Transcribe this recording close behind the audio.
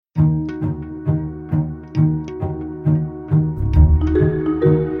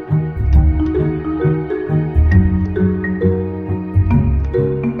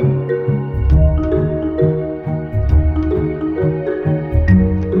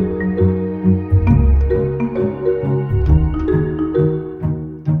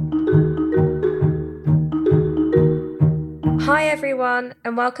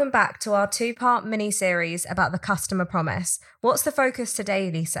welcome back to our two-part mini-series about the customer promise. What's the focus today,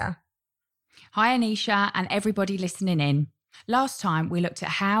 Lisa? Hi, Anisha and everybody listening in. Last time we looked at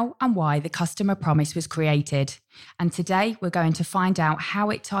how and why the customer promise was created. And today we're going to find out how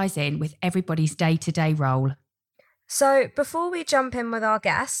it ties in with everybody's day-to-day role. So before we jump in with our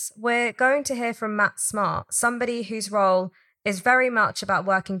guests, we're going to hear from Matt Smart, somebody whose role is very much about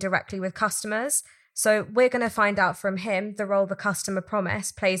working directly with customers. So we're going to find out from him the role the customer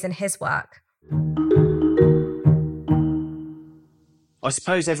promise plays in his work. I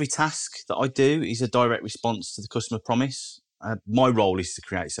suppose every task that I do is a direct response to the customer promise. My role is to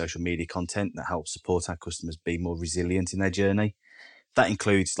create social media content that helps support our customers be more resilient in their journey. That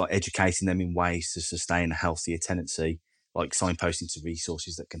includes educating them in ways to sustain a healthier tenancy, like signposting to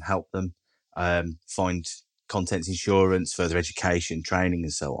resources that can help them find contents insurance, further education, training,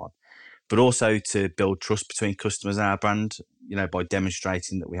 and so on. But also to build trust between customers and our brand, by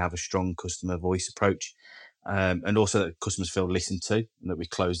demonstrating that we have a strong customer voice approach, and also that customers feel listened to and that we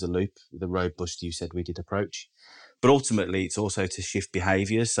close the loop with a robust "you said we did" approach. But ultimately, it's also to shift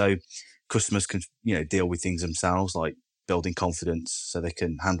behaviour so customers can, deal with things themselves, like building confidence so they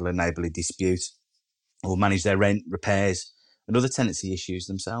can handle a neighbourly dispute or manage their rent, repairs and other tenancy issues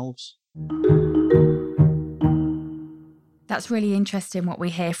themselves. That's really interesting what we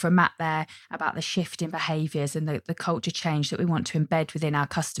hear from Matt there about the shift in behaviours and the culture change that we want to embed within our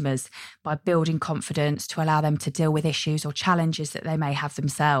customers by building confidence to allow them to deal with issues or challenges that they may have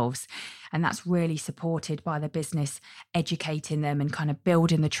themselves. And that's really supported by the business educating them and kind of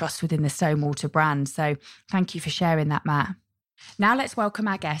building the trust within the Stone Water brand. So thank you for sharing that, Matt. Now let's welcome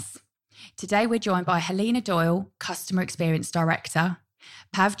our guests. Today we're joined by Helena Doyle, Customer Experience Director,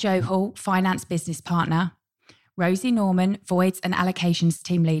 Pav Johal, Finance Business Partner, Rosie Norman, Voids and Allocations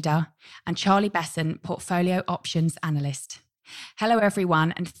Team Leader, and Charlie Besson, Portfolio Options Analyst. Hello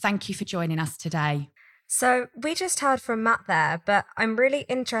everyone, and thank you for joining us today. So we just heard from Matt there, but I'm really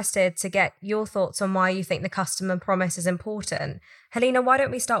interested to get your thoughts on why you think the customer promise is important. Helena, why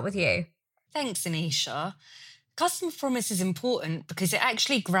don't we start with you? Thanks, Anisha. Customer promise is important because it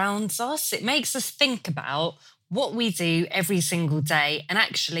actually grounds us. It makes us think about what we do every single day. And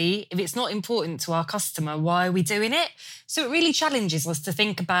actually, if it's not important to our customer, why are we doing it? So it really challenges us to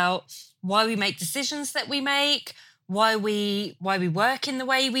think about why we make decisions that we make, why we work in the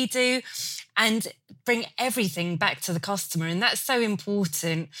way we do, and bring everything back to the customer. And that's so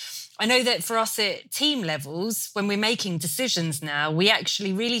important. I know that for us at team levels, when we're making decisions now, we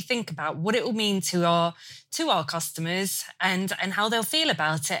actually really think about what it will mean to our customers and how they'll feel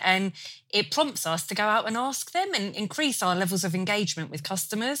about it. And it prompts us to go out and ask them and increase our levels of engagement with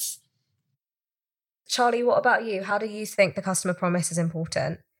customers. Charlie, what about you? How do you think the customer promise is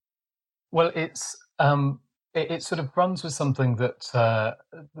important? Well, it sort of runs with something that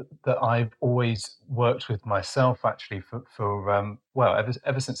I've always worked with myself, actually,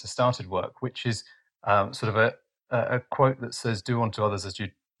 ever since I started work, which is sort of a quote that says, "Do unto others as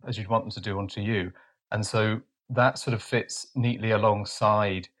you'd want them to do unto you." And so that sort of fits neatly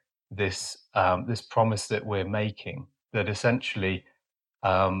alongside this promise that we're making. That essentially,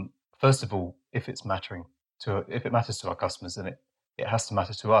 first of all, if it matters to our customers, then it has to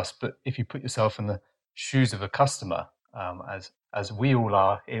matter to us. But if you put yourself in the shoes of a customer, as we all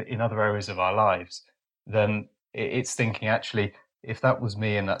are in other areas of our lives, then it's thinking, actually, if that was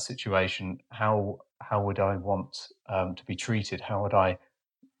me in that situation, how would I want to be treated? How would I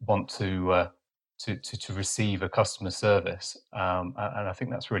want to receive a customer service? And I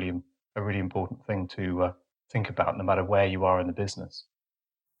think that's really a really important thing to think about, no matter where you are in the business.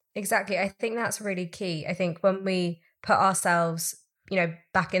 Exactly. I think that's really key. I think when we put ourselves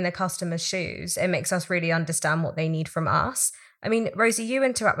back in the customer's shoes, it makes us really understand what they need from us. I mean, Rosie, you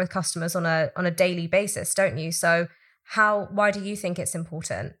interact with customers on a daily basis, don't you? So why do you think it's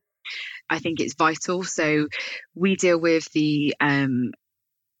important? I think it's vital. So we deal with the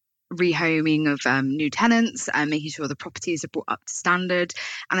rehoming of new tenants and making sure the properties are brought up to standard.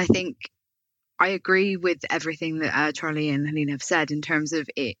 And I think I agree with everything that Charlie and Helena have said in terms of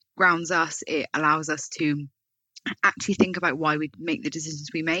it grounds us, it allows us to actually think about why we make the decisions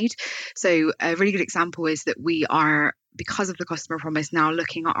we made. So a really good example is that we are, because of the customer promise, now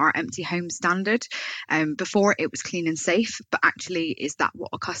looking at our empty home standard. Before it was clean and safe, but actually, is that what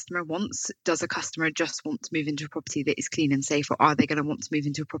a customer wants? Does a customer just want to move into a property that is clean and safe, or are they going to want to move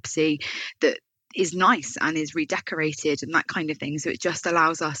into a property that is nice and is redecorated and that kind of thing? So it just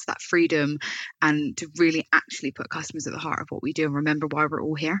allows us that freedom and to really actually put customers at the heart of what we do and remember why we're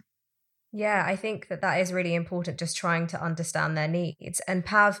all here. Yeah, I think that is really important, just trying to understand their needs. And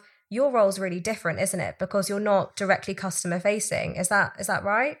Pav, your role's really different, isn't it? Because you're not directly customer facing. Is that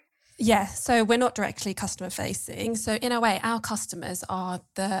right? Yeah, so we're not directly customer facing. So in a way, our customers are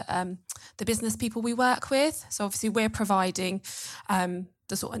the business people we work with. So obviously we're providing the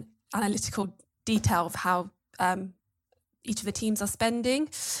sort of analytical detail of how each of the teams are spending.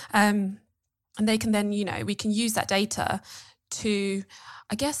 And they can then, we can use that data to,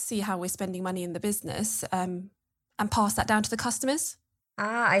 I guess, see how we're spending money in the business and pass that down to the customers.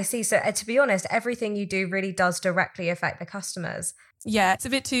 I see. So to be honest, everything you do really does directly affect the customers. Yeah, it's a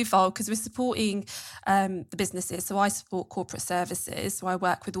bit twofold because we're supporting the businesses. So I support corporate services. So I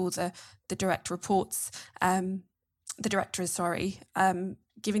work with all the direct reports, the directors,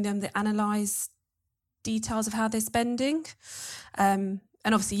 giving them the analysed details of how they're spending. And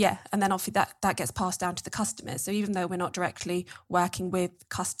obviously, and then obviously that gets passed down to the customers. So even though we're not directly working with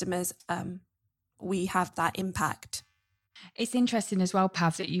customers, we have that impact. It's interesting as well,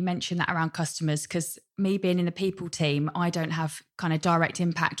 Pav, that you mentioned that around customers, because me being in the people team, I don't have kind of direct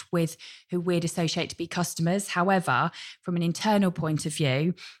impact with who we'd associate to be customers. However, from an internal point of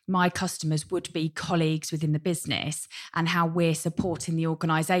view, my customers would be colleagues within the business and how we're supporting the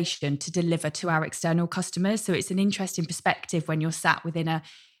organisation to deliver to our external customers. So it's an interesting perspective when you're sat within a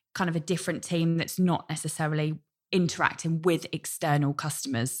kind of a different team that's not necessarily interacting with external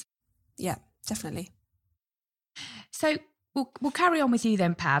customers. Yeah, definitely. So we'll carry on with you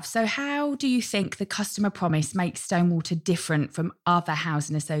then, Pav. So how do you think the customer promise makes Stonewater different from other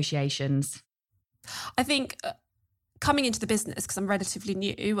housing associations? I think coming into the business, because I'm relatively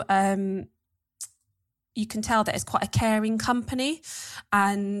new, you can tell that it's quite a caring company.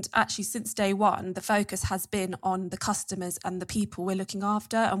 And actually, since day one, the focus has been on the customers and the people we're looking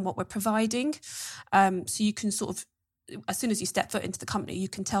after and what we're providing. So you can sort of, as soon as you step foot into the company, you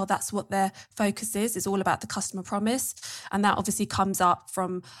can tell that's what their focus is. It's all about the customer promise. And that obviously comes up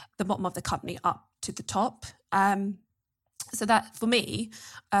from the bottom of the company up to the top. So that for me,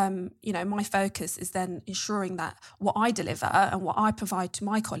 my focus is then ensuring that what I deliver and what I provide to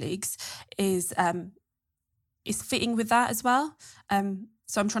my colleagues is fitting with that as well.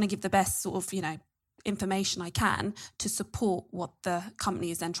 So I'm trying to give the best sort of, information I can to support what the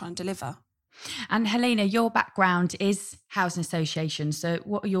company is then trying to deliver. And Helena, your background is housing associations. So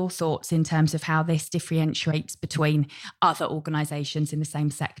what are your thoughts in terms of how this differentiates between other organisations in the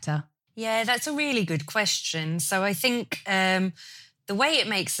same sector? Yeah, that's a really good question. So I think the way it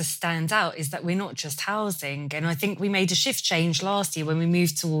makes us stand out is that we're not just housing. And I think we made a shift change last year when we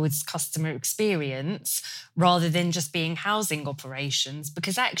moved towards customer experience rather than just being housing operations,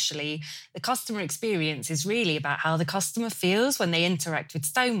 because actually the customer experience is really about how the customer feels when they interact with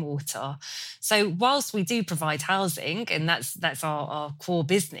Stonewater. So whilst we do provide housing, and that's our core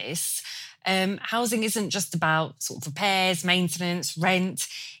business, housing isn't just about sort of repairs, maintenance, rent.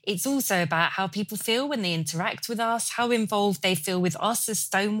 It's also about how people feel when they interact with us, how involved they feel with us as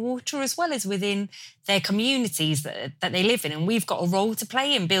Stonewater, as well as within their communities that they live in. And we've got a role to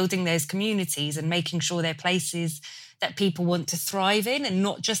play in building those communities and making sure they're places that people want to thrive in and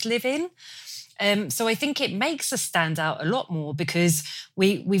not just live in. So I think it makes us stand out a lot more because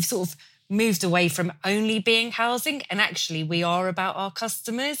we've sort of moved away from only being housing, and actually we are about our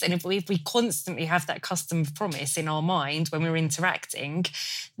customers. And if we constantly have that customer promise in our mind when we're interacting,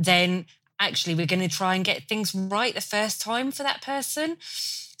 then actually we're going to try and get things right the first time for that person.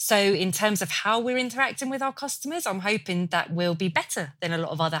 So in terms of how we're interacting with our customers, I'm hoping that we'll be better than a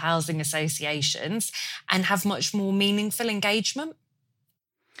lot of other housing associations and have much more meaningful engagement.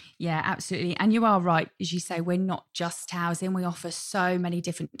 Yeah, absolutely. And you are right. As you say, we're not just housing. We offer so many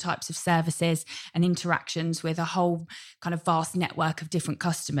different types of services and interactions with a whole kind of vast network of different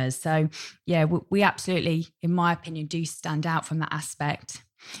customers. So yeah, we absolutely, in my opinion, do stand out from that aspect.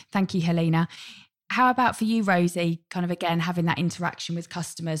 Thank you, Helena. How about for you, Rosie, kind of again, having that interaction with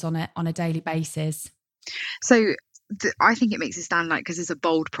customers on a daily basis? So I think it makes it stand out because it's a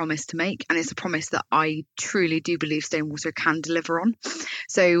bold promise to make, and it's a promise that I truly do believe Stonewater can deliver on.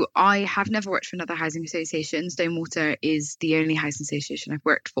 So I have never worked for another housing association. Stonewater is the only housing association I've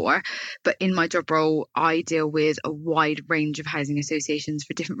worked for, but in my job role I deal with a wide range of housing associations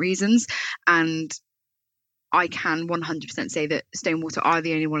for different reasons, and I can 100% say that Stonewater are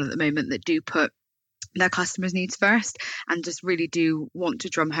the only one at the moment that do put their customers' needs first, and just really do want to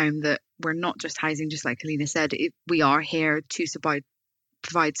drum home that we're not just housing, just like Helena said. We are here to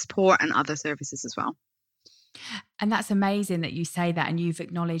provide support and other services as well. And that's amazing that you say that, and you've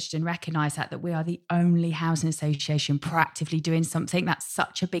acknowledged and recognised that we are the only housing association proactively doing something. That's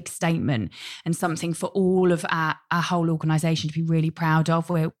such a big statement, and something for all of our whole organisation to be really proud of.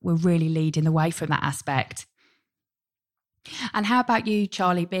 We're really leading the way from that aspect. And how about you,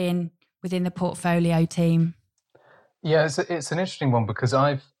 Charlie, being within the portfolio team? Yeah, it's an interesting one because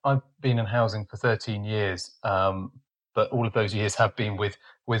I've been in housing for 13 years, but all of those years have been with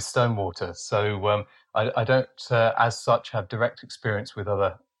Stonewater. So I don't, as such, have direct experience with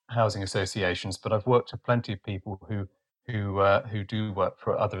other housing associations, but I've worked with plenty of people who do work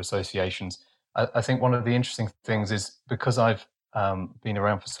for other associations. I think one of the interesting things is because I've been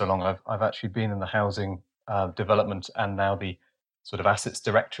around for so long, I've actually been in the housing development and now the sort of assets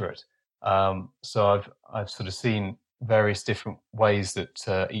directorate. So I've sort of seen various different ways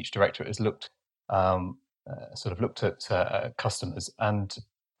that each directorate has looked at customers, and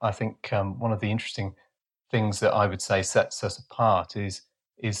I think one of the interesting things that I would say sets us apart is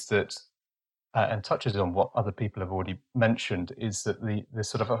that and touches on what other people have already mentioned, is that the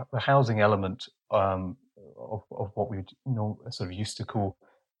sort of the housing element of what we sort of used to call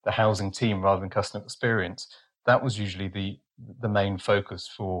the housing team rather than customer experience. That was usually the main focus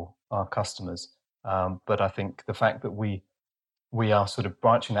for our customers. But I think the fact that we are sort of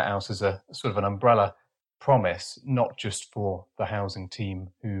branching that out as a sort of an umbrella promise, not just for the housing team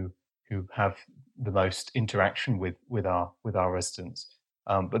who have the most interaction with our residents,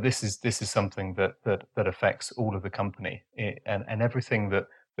 but this is something that affects all of the company, and everything that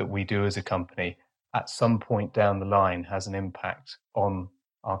we do as a company at some point down the line has an impact on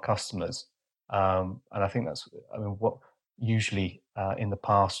our customers. And I think what usually in the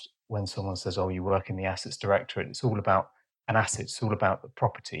past, when someone says, "Oh, you work in the assets directorate," it's all about an asset, it's all about the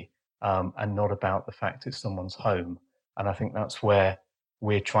property, and not about the fact it's someone's home. And I think that's where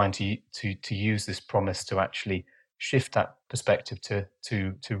we're trying to use this promise to actually shift that perspective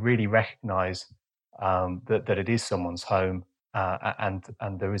to really recognise that it is someone's home,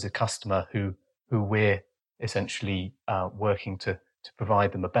 and there is a customer who we're essentially working to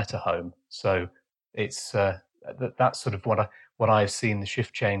provide them a better home. So it's that's sort of what I've seen the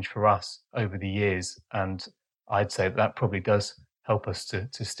shift change for us over the years, and I'd say that probably does help us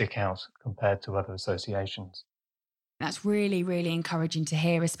to stick out compared to other associations. That's really, really encouraging to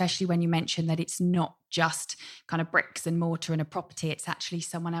hear, especially when you mention that it's not just kind of bricks and mortar and a property, it's actually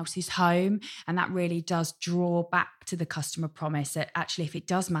someone else's home. And that really does draw back to the customer promise that actually, if it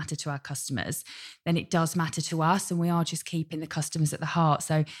does matter to our customers, then it does matter to us, and we are just keeping the customers at the heart.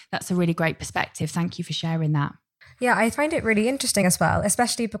 So that's a really great perspective. Thank you for sharing that. Yeah, I find it really interesting as well,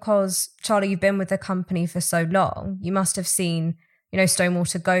 especially because, Charlie, you've been with the company for so long. You must have seen,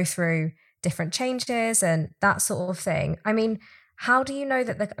 Stonewater go through different changes and that sort of thing. I mean, how do you know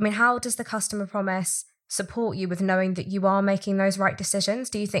that how does the customer promise support you with knowing that you are making those right decisions?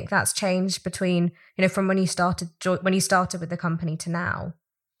 Do you think that's changed between, from when you started with the company to now?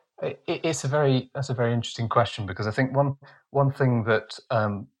 That's a very interesting question, because I think one thing that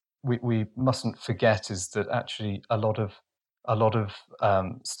we mustn't forget is that actually a lot of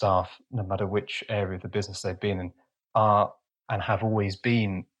staff, no matter which area of the business they've been in, are and have always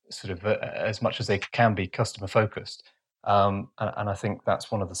been sort of as much as they can be customer focused, and I think that's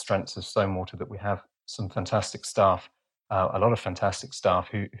one of the strengths of Stonewater, that we have some fantastic staff, a lot of fantastic staff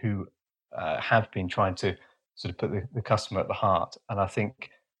who have been trying to sort of put the customer at the heart. And I think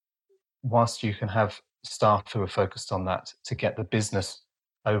whilst you can have staff who are focused on that, to get the business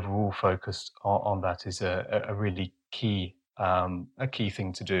overall focused on that is a really key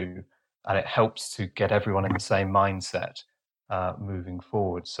thing to do, and it helps to get everyone in the same mindset moving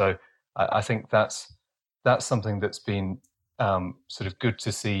forward. So I think that's something that's been sort of good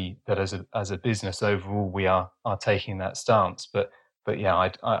to see, that as a business overall we are taking that stance. But yeah,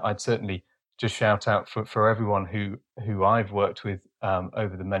 I'd certainly just shout out for everyone who I've worked with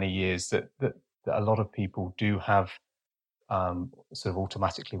over the many years, that a lot of people do have sort of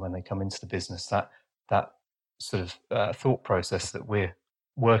automatically, when they come into the business, that sort of thought process that we're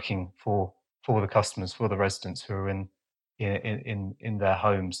working for the customers, for the residents who are in their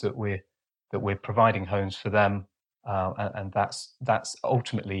homes, that we're providing homes for them, and that's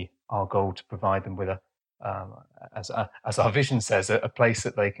ultimately our goal, to provide them with as our vision says, a place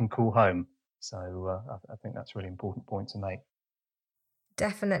that they can call home. So I think that's a really important point to make.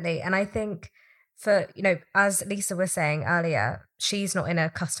 Definitely. And I think for, as Lisa was saying earlier, she's not in a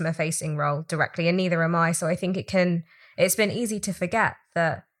customer facing role directly, and neither am I. So I think it's been easy to forget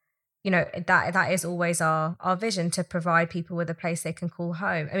that, that is always our vision, to provide people with a place they can call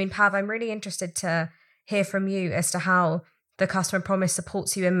home. I mean, Pav, I'm really interested to hear from you as to how the customer promise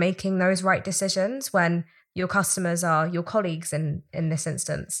supports you in making those right decisions when your customers are your colleagues in this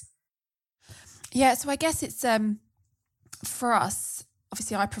instance. Yeah, so I guess it's for us,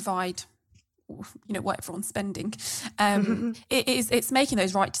 obviously I provide what everyone's spending. It's making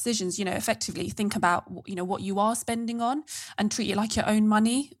those right decisions, effectively think about, what you are spending on and treat it like your own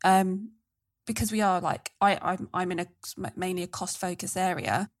money. Because we are I'm in mainly a cost focus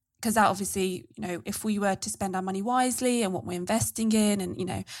area, because that obviously, if we were to spend our money wisely and what we're investing in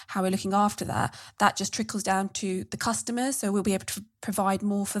and, how we're looking after that just trickles down to the customers. So we'll be able to provide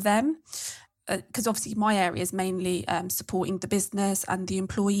more for them. Because obviously my area is mainly supporting the business and the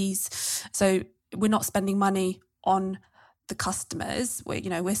employees. So we're not spending money on the customers.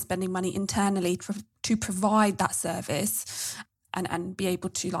 We're spending money internally to provide that service and be able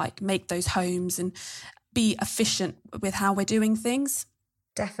to make those homes and be efficient with how we're doing things.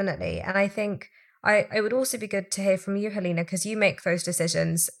 Definitely. And I think it would also be good to hear from you, Helena, because you make those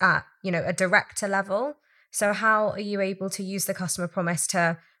decisions at, a director level. So how are you able to use the customer promise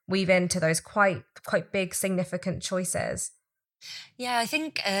to weave into those quite big, significant choices? Yeah, I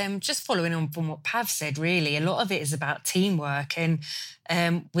think just following on from what Pav said, really, a lot of it is about teamwork. And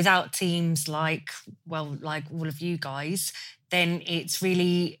without teams like all of you guys, then it's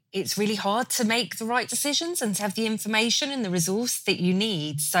really hard to make the right decisions and to have the information and the resource that you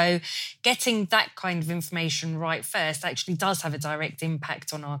need. So getting that kind of information right first actually does have a direct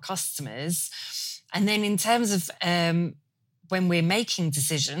impact on our customers. And then in terms of when we're making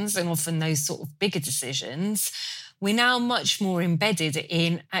decisions, and often those sort of bigger decisions, we're now much more embedded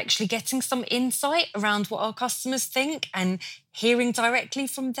in actually getting some insight around what our customers think and hearing directly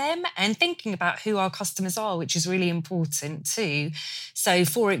from them and thinking about who our customers are, which is really important too. So,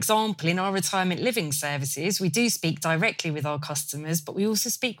 for example, in our retirement living services, we do speak directly with our customers, but we also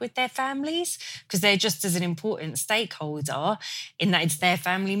speak with their families because they're just as an important stakeholder in that it's their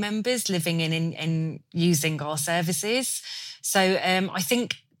family members living in and using our services. So I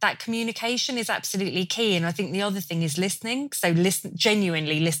think that communication is absolutely key. And I think the other thing is listening. So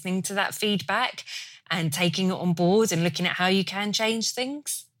genuinely listening to that feedback and taking it on board and looking at how you can change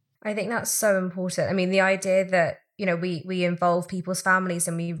things. I think that's so important. I mean, the idea that, we involve people's families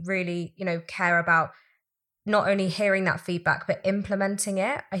and we really, care about not only hearing that feedback, but implementing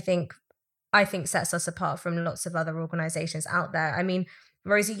it, I think sets us apart from lots of other organizations out there. I mean,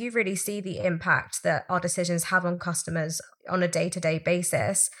 Rosie, you really see the impact that our decisions have on customers on a day-to-day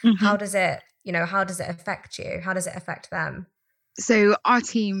basis. Mm-hmm. How does it affect you? How does it affect them? So our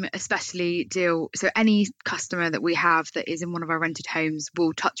team especially so any customer that we have that is in one of our rented homes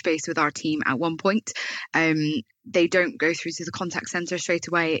will touch base with our team at one point. They don't go through to the contact centre straight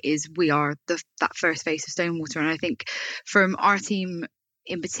away. We are that first face of Stonewater. And I think from our team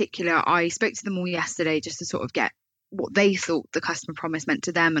in particular, I spoke to them all yesterday just to sort of get what they thought the customer promise meant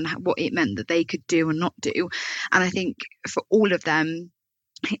to them and what it meant that they could do and not do. And I think for all of them,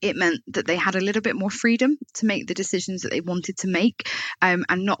 it meant that they had a little bit more freedom to make the decisions that they wanted to make, and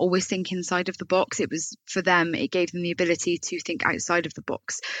not always think inside of the box. It was, for them, it gave them the ability to think outside of the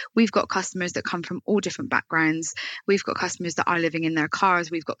box. We've got customers that come from all different backgrounds. We've got customers that are living in their cars.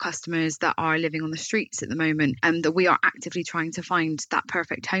 We've got customers that are living on the streets at the moment, and that we are actively trying to find that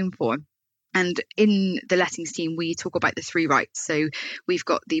perfect home for. And in the lettings team, we talk about the 3 rights. So we've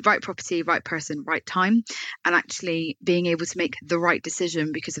got the right property, right person, right time. And actually being able to make the right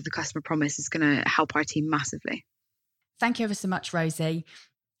decision because of the customer promise is going to help our team massively. Thank you ever so much, Rosie.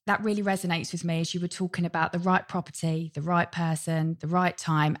 That really resonates with me as you were talking about the right property, the right person, the right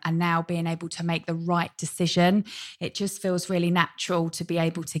time, and now being able to make the right decision. It just feels really natural to be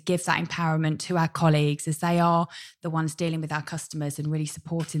able to give that empowerment to our colleagues as they are the ones dealing with our customers and really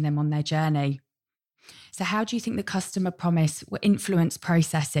supporting them on their journey. So how do you think the customer promise will influence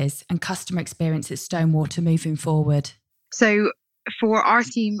processes and customer experience at Stonewater moving forward? So for our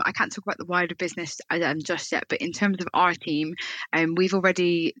team, I can't talk about the wider business just yet, but in terms of our team, we've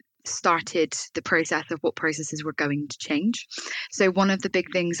already started the process of what processes we're going to change. So one of the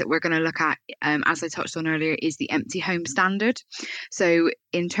big things that we're going to look at, as I touched on earlier, is the empty home standard. So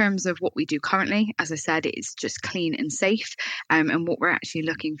in terms of what we do currently, as I said, it's just clean and safe. And what we're actually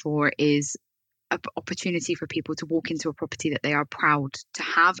looking for is an opportunity for people to walk into a property that they are proud to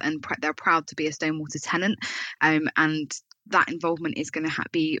have, and they're proud to be a Stonewater tenant. And that involvement is going to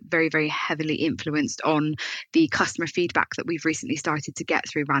be very, very heavily influenced on the customer feedback that we've recently started to get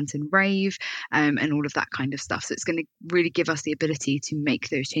through Rant and Rave, and all of that kind of stuff. So it's going to really give us the ability to make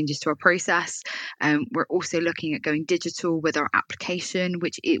those changes to our process. We're also looking at going digital with our application,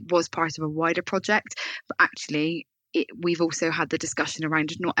 which it was part of a wider project, but actually we've also had the discussion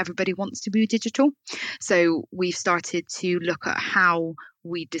around not everybody wants to be digital. So we've started to look at how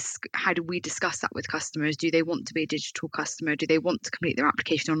do we discuss that with customers? Do they want to be a digital customer? Do they want to complete their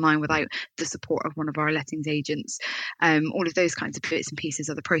application online without the support of one of our lettings agents? All of those kinds of bits and pieces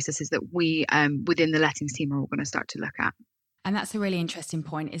are the processes that we within the lettings team are all going to start to look at. And that's a really interesting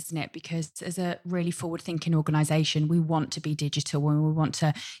point, isn't it? Because as a really forward-thinking organisation, we want to be digital and we want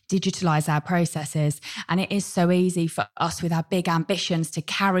to digitalise our processes. And it is so easy for us with our big ambitions to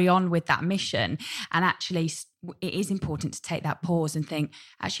carry on with that mission. And actually, it is important to take that pause and think,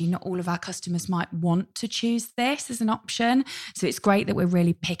 actually, not all of our customers might want to choose this as an option. So it's great that we're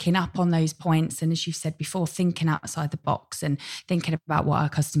really picking up on those points. And as you said before, thinking outside the box and thinking about what our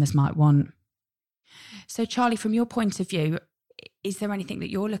customers might want. So Charlie, from your point of view, is there anything that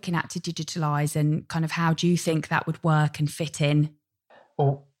you're looking at to digitalise, and kind of how do you think that would work and fit in?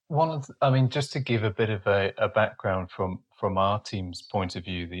 Well, just to give a bit of a background from our team's point of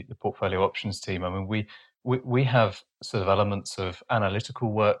view, the portfolio options team, we have sort of elements of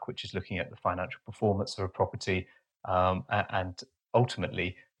analytical work, which is looking at the financial performance of a property, and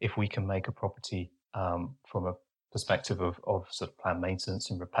ultimately, if we can make a property from a perspective of sort of planned maintenance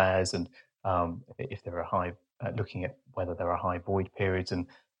and repairs, and if there are looking at whether there are high void periods, and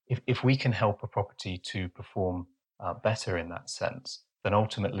if we can help a property to perform better in that sense, then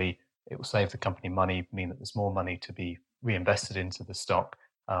ultimately it will save the company money, mean that there's more money to be reinvested into the stock,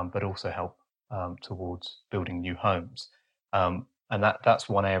 but also help towards building new homes. And that's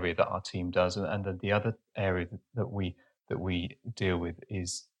one area that our team does. And then the other area that we deal with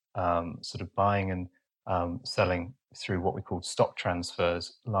is sort of buying and selling through what we call stock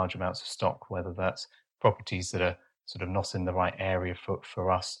transfers, large amounts of stock, whether that's properties that are sort of not in the right area for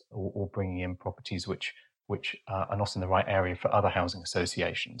us, or bringing in properties which are not in the right area for other housing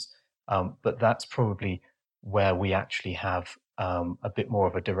associations. But that's probably where we actually have a bit more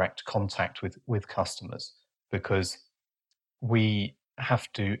of a direct contact with customers, because we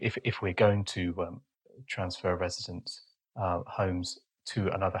have to, if we're going to transfer residents' homes to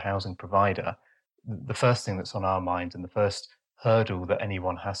another housing provider, the first thing that's on our mind and the first hurdle that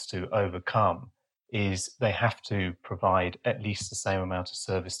anyone has to overcome is they have to provide at least the same amount of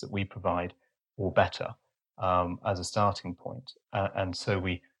service that we provide, or better, as a starting point. And so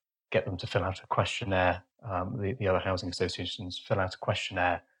we get them to fill out a questionnaire. The other housing associations fill out a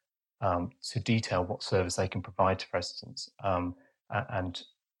questionnaire to detail what service they can provide to residents. And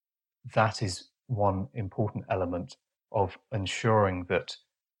that is one important element of ensuring that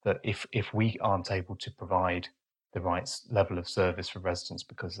if we aren't able to provide the right level of service for residents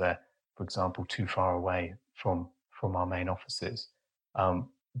because they're, for example, too far away from our main offices,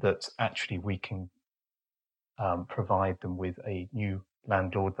 that actually we can provide them with a new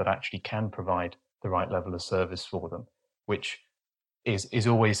landlord that actually can provide the right level of service for them, which is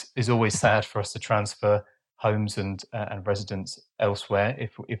always sad for us to transfer homes and residents elsewhere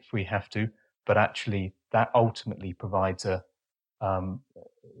if we have to, but actually that ultimately provides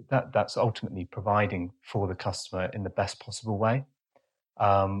that's ultimately providing for the customer in the best possible way.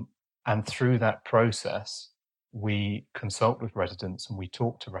 And through that process, we consult with residents and we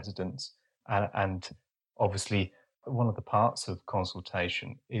talk to residents. And obviously, one of the parts of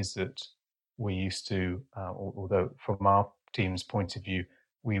consultation is that we used to, although from our team's point of view,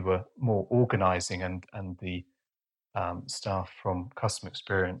 we were more organising, and the staff from customer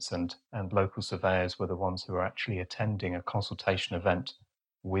experience and local surveyors were the ones who were actually attending a consultation event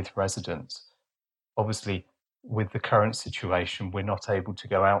with residents. Obviously, with the current situation, we're not able to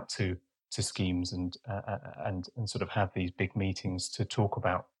go out to schemes and sort of have these big meetings to talk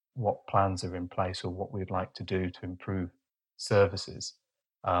about what plans are in place or what we'd like to do to improve services.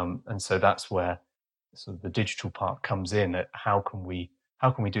 And so that's where sort of the digital part comes in. At how can we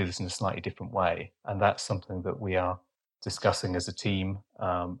do this in a slightly different way? And that's something that we are discussing as a team.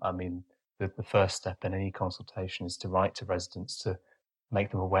 The first step in any consultation is to write to residents to make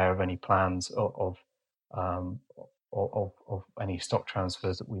them aware of any plans of any stock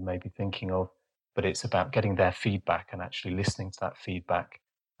transfers that we may be thinking of. But it's about getting their feedback and actually listening to that feedback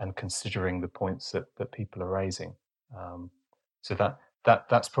and considering the points that people are raising. So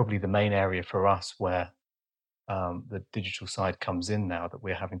that's probably the main area for us where the digital side comes in now, that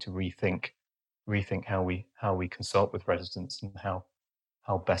we're having to rethink how we consult with residents and how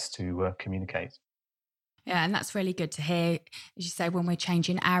best to communicate. Yeah, and that's really good to hear. As you say, when we're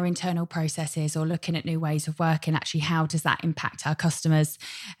changing our internal processes or looking at new ways of working, actually, how does that impact our customers,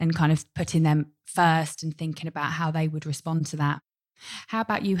 and kind of putting them first and thinking about how they would respond to that. How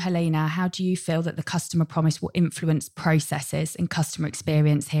about you, Helena? How do you feel that the customer promise will influence processes and customer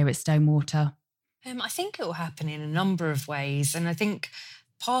experience here at Stonewater? I think it will happen in a number of ways. And I think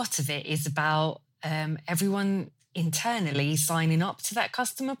part of it is about everyone internally signing up to that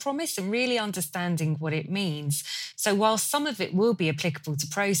customer promise and really understanding what it means. So while some of it will be applicable to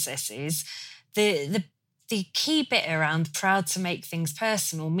processes, the key bit around proud to make things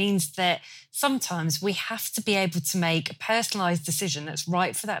personal means that sometimes we have to be able to make a personalised decision that's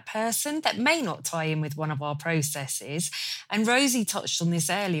right for that person that may not tie in with one of our processes. And Rosie touched on this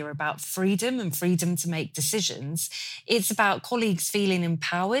earlier about freedom and freedom to make decisions. It's about colleagues feeling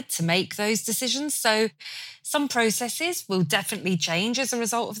empowered to make those decisions. So some processes will definitely change as a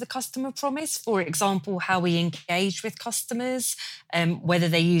result of the customer promise. For example, how we engage with customers, whether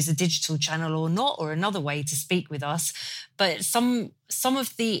they use a digital channel or not, or another way to speak with us. But some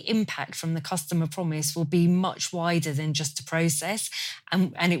of the impact from the customer promise will be much wider than just a process.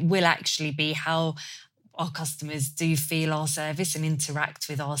 And it will actually be how our customers do feel our service and interact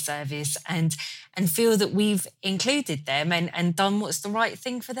with our service and feel that we've included them and done what's the right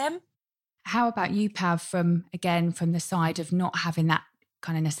thing for them. How about you, Pav, from the side of not having that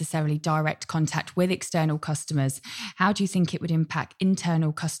kind of necessarily direct contact with external customers? How do you think it would impact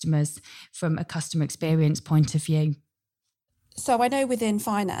internal customers from a customer experience point of view? So I know within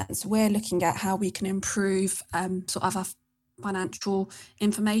finance, we're looking at how we can improve sort of our financial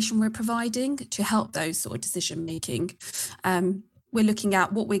information we're providing to help those sort of decision making. We're looking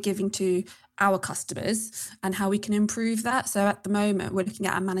at what we're giving to our customers and how we can improve that. So at the moment, we're looking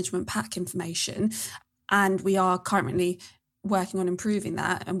at our management pack information, and we are currently working on improving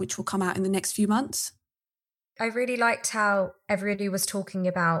that, and which will come out in the next few months. I really liked how everybody was talking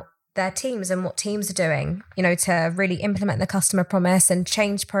about their teams and what teams are doing, to really implement the customer promise and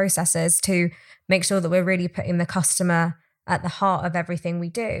change processes to make sure that we're really putting the customer at the heart of everything we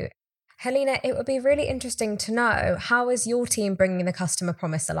do. Helena, it would be really interesting to know, how is your team bringing the customer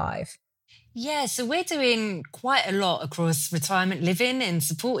promise alive? Yeah, so we're doing quite a lot across retirement living and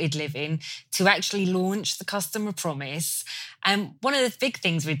supported living to actually launch the customer promise. And one of the big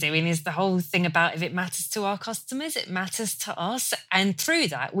things we're doing is the whole thing about, if it matters to our customers, it matters to us. And through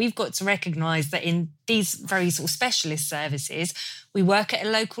that, we've got to recognise that in these very sort of specialist services, we work at a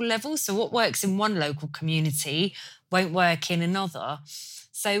local level. So what works in one local community won't work in another.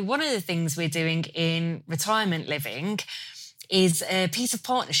 So one of the things we're doing in retirement living is a piece of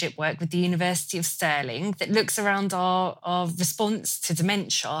partnership work with the University of Stirling that looks around our response to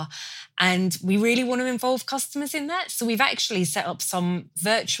dementia. And we really want to involve customers in that. So we've actually set up some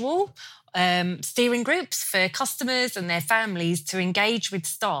virtual steering groups for customers and their families to engage with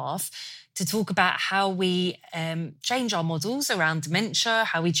staff to talk about how we change our models around dementia,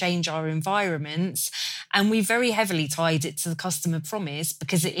 how we change our environments. And we very heavily tied it to the customer promise,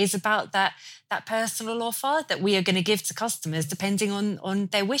 because it is about that personal offer that we are going to give to customers depending on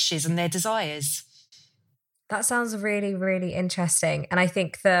their wishes and their desires. That sounds really, really interesting. And I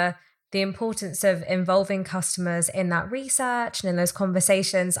think the importance of involving customers in that research and in those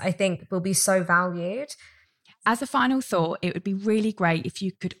conversations, I think will be so valued. As a final thought, it would be really great if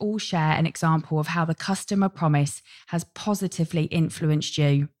you could all share an example of how the customer promise has positively influenced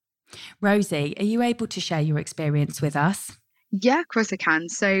you. Rosie, are you able to share your experience with us? Yeah, of course I can.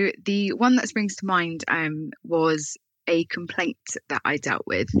 So the one that springs to mind was a complaint that I dealt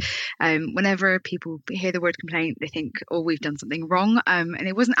with. Whenever people hear the word complaint, they think, oh, we've done something wrong. And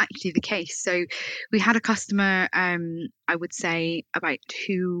it wasn't actually the case. So we had a customer, I would say about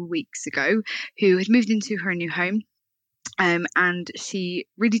 2 weeks ago, who had moved into her new home. And she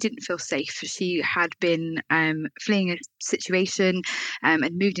really didn't feel safe. She had been fleeing a situation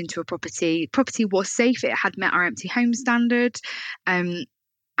and moved into a property. Property was safe. It had met our empty home standard.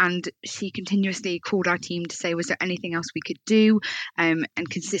 And she continuously called our team to say, was there anything else we could do? And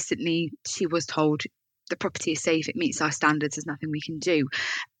consistently, she was told, the property is safe. It meets our standards. There's nothing we can do.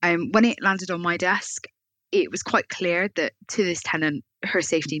 When it landed on my desk, it was quite clear that to this tenant, her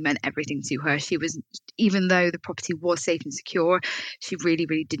safety meant everything to her. She was, even though the property was safe and secure, she really,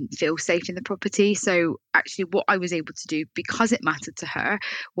 really didn't feel safe in the property. So actually what I was able to do, because it mattered to her,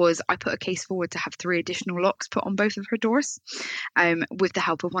 was I put a case forward to have 3 additional locks put on both of her doors with the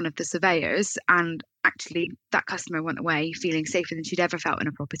help of one of the surveyors. And actually that customer went away feeling safer than she'd ever felt in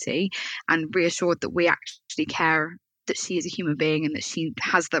a property, and reassured that we actually care, that she is a human being and that she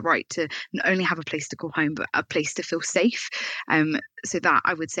has the right to not only have a place to call home, but a place to feel safe. So that,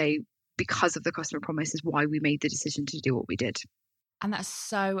 I would say, because of the customer promise, is why we made the decision to do what we did. And that's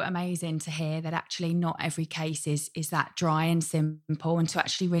so amazing to hear that actually not every case is that dry and simple, and to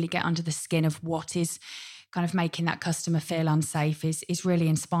actually really get under the skin of what is kind of making that customer feel unsafe is really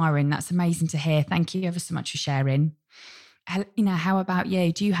inspiring. That's amazing to hear. Thank you ever so much for sharing. How about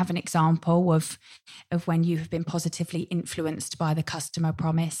you? Do you have an example of when you have been positively influenced by the customer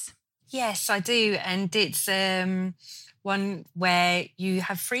promise? Yes, I do. And it's one where you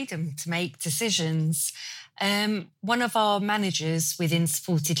have freedom to make decisions. One of our managers within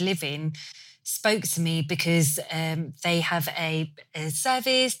supported living spoke to me because they have a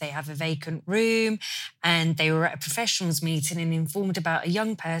service, they have a vacant room, and they were at a professionals meeting and informed about a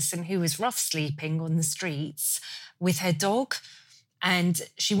young person who was rough sleeping on the streets with her dog. And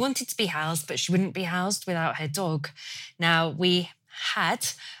she wanted to be housed, but she wouldn't be housed without her dog. Now, we had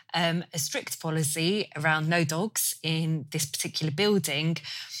a strict policy around no dogs in this particular building.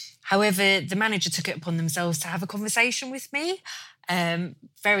 However, the manager took it upon themselves to have a conversation with me,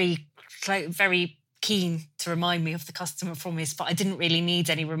 very keen to remind me of the customer promise, but I didn't really need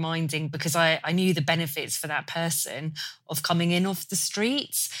any reminding because I knew the benefits for that person of coming in off the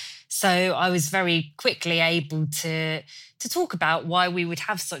streets. So I was very quickly able to talk about why we would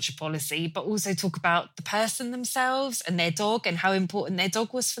have such a policy, but also talk about the person themselves and their dog and how important their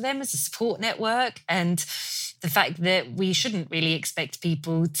dog was for them as a support network, and the fact that we shouldn't really expect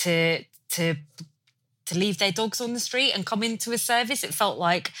people to leave their dogs on the street and come into a service. It felt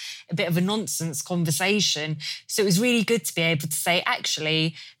like a bit of a nonsense conversation. So it was really good to be able to say,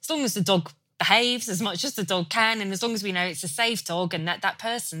 actually, as long as the dog behaves as much as the dog can, and as long as we know it's a safe dog and that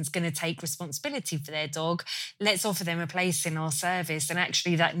person's going to take responsibility for their dog, let's offer them a place in our service. And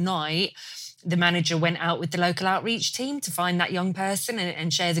actually that night, the manager went out with the local outreach team to find that young person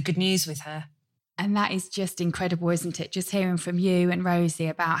and share the good news with her. And that is just incredible, isn't it? Just hearing from you and Rosie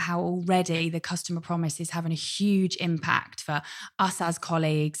about how already the customer promise is having a huge impact for us as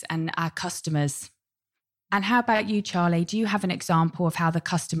colleagues and our customers. And how about you, Charlie? Do you have an example of how the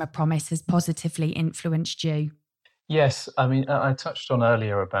customer promise has positively influenced you? Yes, I mean, I touched on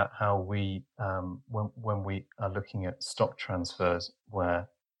earlier about how we, when we are looking at stock transfers where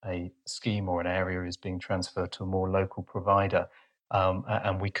a scheme or an area is being transferred to a more local provider,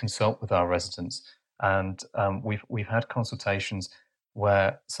 and we consult with our residents, and we've had consultations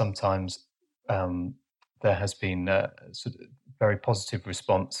where sometimes there has been a sort of very positive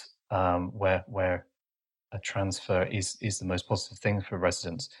response where a transfer is the most positive thing for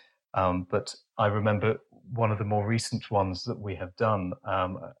residents. But I remember one of the more recent ones that we have done.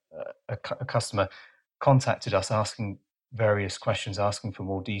 A customer contacted us asking various questions, asking for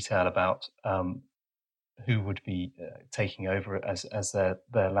more detail about who would be taking over as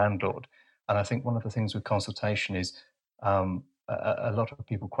their landlord. And I think one of the things with consultation is a lot of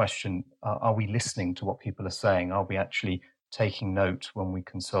people question, are we listening to what people are saying? Are we actually taking note when we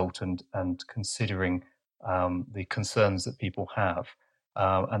consult and considering the concerns that people have?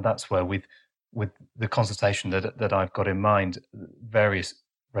 And that's where with the consultation that I've got in mind, various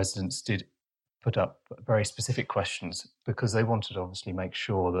residents did put up very specific questions because they wanted to obviously make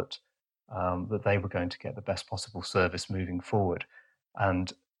sure that that they were going to get the best possible service moving forward.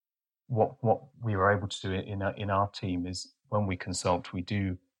 And what we were able to do in our team is when we consult, we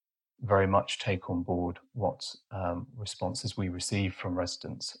do very much take on board what responses we receive from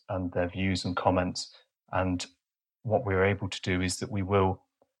residents and their views and comments. And what we're able to do is that we will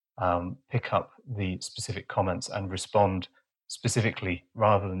pick up the specific comments and respond specifically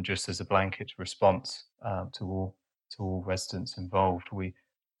rather than just as a blanket response to all residents involved.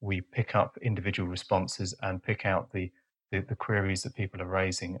 We pick up individual responses and pick out the queries that people are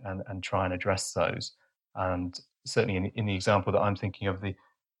raising and try and address those. And certainly in the example that I'm thinking of,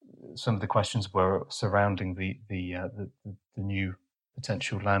 some of the questions were surrounding the new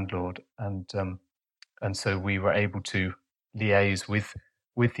potential landlord, and so we were able to liaise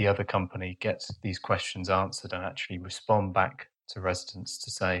with the other company, get these questions answered, and actually respond back to residents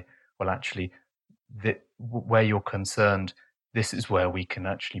to say, well, actually, where you're concerned, this is where we can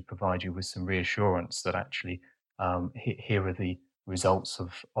actually provide you with some reassurance that actually here are the results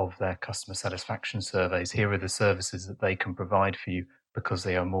of their customer satisfaction surveys. Here are the services that they can provide for you because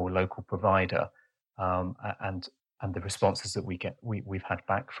they are a more local provider, and the responses that we've had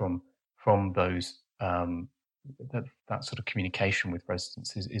back from those that sort of communication with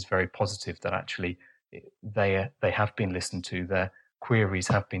residents is very positive. That actually they have been listened to, their queries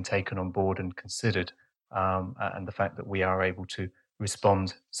have been taken on board and considered. And the fact that we are able to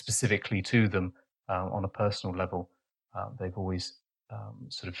respond specifically to them on a personal level, they've always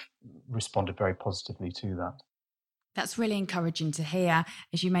sort of responded very positively to that. That's really encouraging to hear.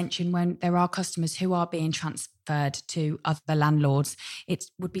 As you mentioned, when there are customers who are being transferred to other landlords,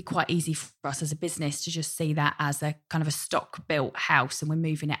 it would be quite easy for us as a business to just see that as a kind of a stock-built house and we're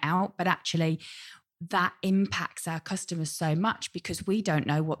moving it out. But actually, that impacts our customers so much, because we don't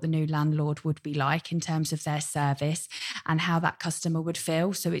know what the new landlord would be like in terms of their service and how that customer would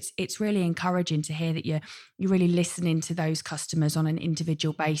feel. So it's really encouraging to hear that you're really listening to those customers on an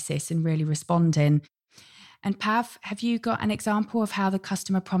individual basis and really responding. And Pav, have you got an example of how the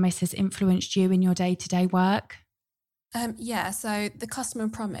customer promise has influenced you in your day-to-day work? So the customer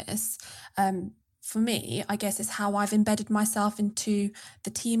promise, for me, I guess, is how I've embedded myself into the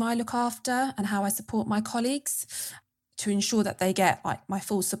team I look after and how I support my colleagues to ensure that they get like my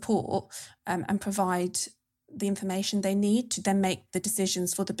full support and provide the information they need to then make the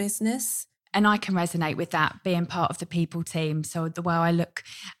decisions for the business. And I can resonate with that, being part of the people team. So the way I look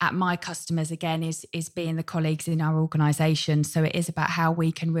at my customers, again, is being the colleagues in our organisation. So it is about how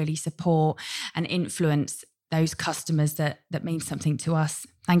we can really support and influence those customers that mean something to us.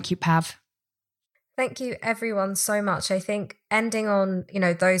 Thank you, Pav. Thank you, everyone, so much. I think ending on,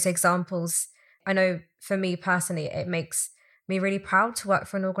 those examples, I know for me personally, it makes me really proud to work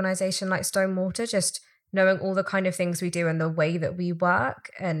for an organisation like Stone Mortar, just knowing all the kind of things we do and the way that we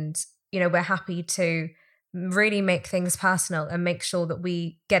work. And, we're happy to really make things personal and make sure that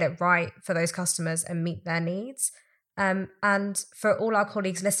we get it right for those customers and meet their needs. And for all our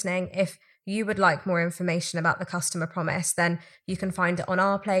colleagues listening, if you would like more information about the customer promise, then you can find it on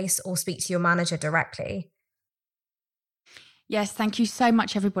Our Place or speak to your manager directly. Yes, thank you so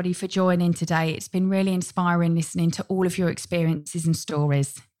much, everybody, for joining today. It's been really inspiring listening to all of your experiences and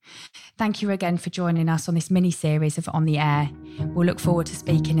stories. Thank you again for joining us on this mini-series of On the Air. We'll look forward to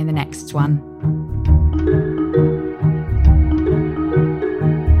speaking in the next one.